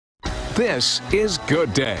This is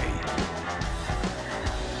Good Day.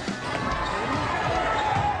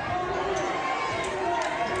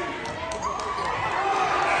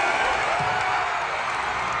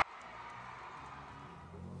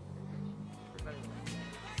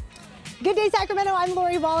 Good day, Sacramento. I'm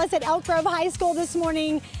Lori Wallace at Elk Grove High School this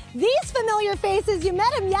morning. These familiar faces, you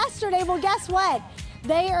met them yesterday. Well, guess what?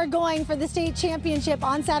 They are going for the state championship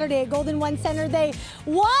on Saturday at Golden1 Center. They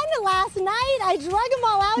won last night. I drug them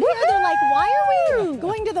all out here. They're like, why are we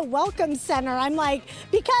going to the Welcome Center? I'm like,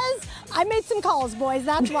 because I made some calls, boys.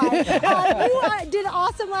 That's why. You did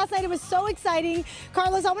awesome last night. It was so exciting.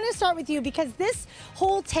 Carlos, I want to start with you because this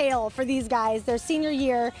whole tale for these guys, their senior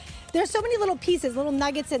year, there's so many little pieces, little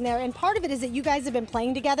nuggets in there, and part of it is that you guys have been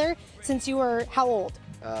playing together since you were how old?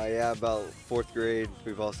 Yeah, about 4th grade.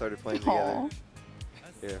 We've all started playing together.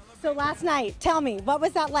 Yeah. So last night, tell me, what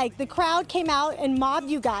was that like? The crowd came out and mobbed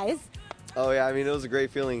you guys. Oh yeah, I mean, it was a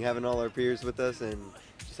great feeling having all our peers with us and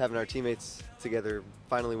just having our teammates together,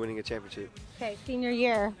 finally winning a championship. Okay, senior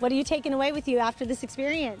year. What are you taking away with you after this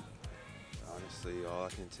experience? Honestly, all I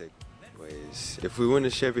can take away is if we win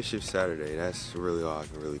the championship Saturday, that's really all I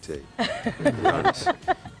can really take, to be honest.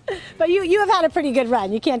 But you have had a pretty good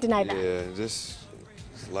run. You can't deny that. Yeah, just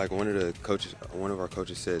like one of our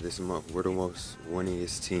coaches said this month, we're the most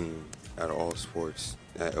winningest team out of all sports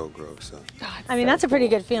at Elk Grove. So I mean, that's a pretty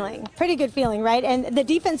good feeling. Pretty good feeling, right? And the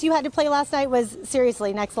defense you had to play last night was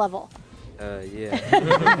seriously next level. Yeah.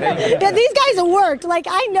 Yeah, these guys worked. Like,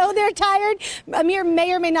 I know they're tired. Amir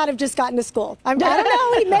may or may not have just gotten to school. I don't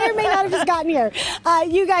know. He may or may not have just gotten here.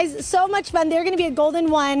 You guys, so much fun. They're going to be at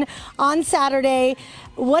Golden1 on Saturday.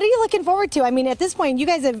 What are you looking forward to? I mean, at this point, you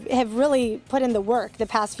guys have really put in the work the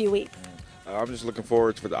past few weeks. I'm just looking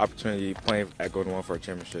forward to the opportunity playing at Golden1 for a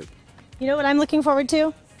championship. You know what I'm looking forward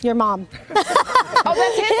to? Your mom. Oh,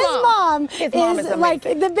 that's his mom. His mom is like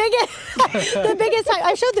the biggest.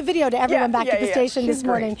 I showed the video to everyone back at the station this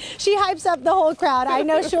morning. She hypes up the whole crowd. I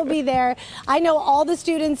know she'll be there. I know all the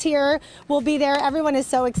students here will be there. Everyone is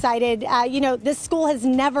so excited. You know, this school has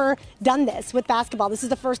never done this with basketball. This is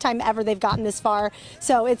the first time ever they've gotten this far.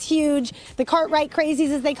 So it's huge. The Cartwright Crazies,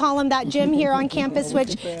 as they call them, that gym here on campus,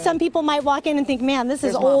 which some people might walk in and think, man, this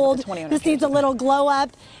is old. This needs a little glow up.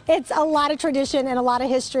 It's a lot of tradition and a lot of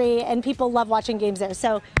history. And people love watching games there.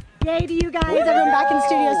 So yay to you guys. Everyone back in the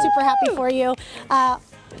studio, super happy for you.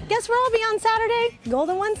 Guess where I'll be on Saturday?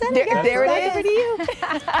 Golden1 Center. There it is. Over to you.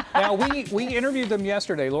 Now, we interviewed them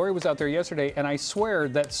yesterday. Lori was out there yesterday, and I swear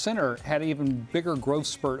that center had an even bigger growth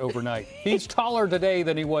spurt overnight. He's taller today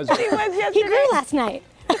than he was. He was yesterday. He grew last night.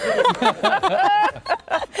 He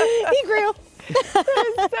grew.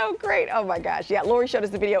 That is so great. Oh, my gosh. Yeah, Lori showed us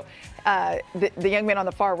the video. The young man on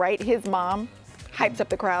the far right, his mom hypes up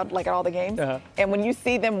the crowd like at all the games. And when you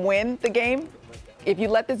see them win the game, if you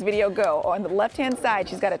let this video go, on the left-hand side,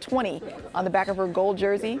 she's got a 20 on the back of her gold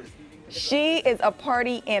jersey. She is a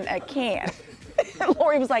party in a can.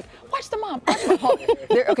 Lori was like, watch the mom, watch the mom.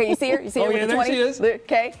 Okay, you see her? You see her with the 20? There she is.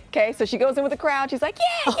 Okay, so she goes in with the crowd. She's like,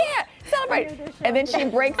 yeah, celebrate. And then she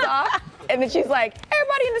breaks off, and then she's like,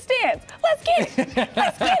 everybody in the stands, let's get it,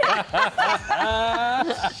 let's get it.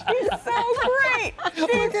 She's so great. She's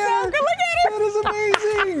so good. Look at her. That is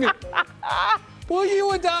amazing. Will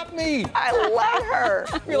you adopt me? I love her.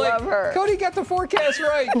 Love her. Cody got the forecast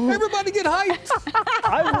right. Everybody get hyped.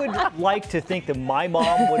 I would like to think that my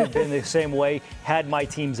mom would have been the same way had my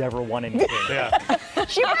teams ever won anything. Yeah.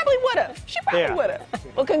 She probably would have. She probably would have.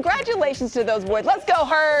 Well, congratulations to those boys. Let's go,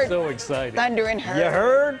 Herd. So exciting. Thunder and Herd. You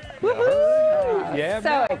heard? Woohoo! Yeah.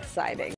 So exciting.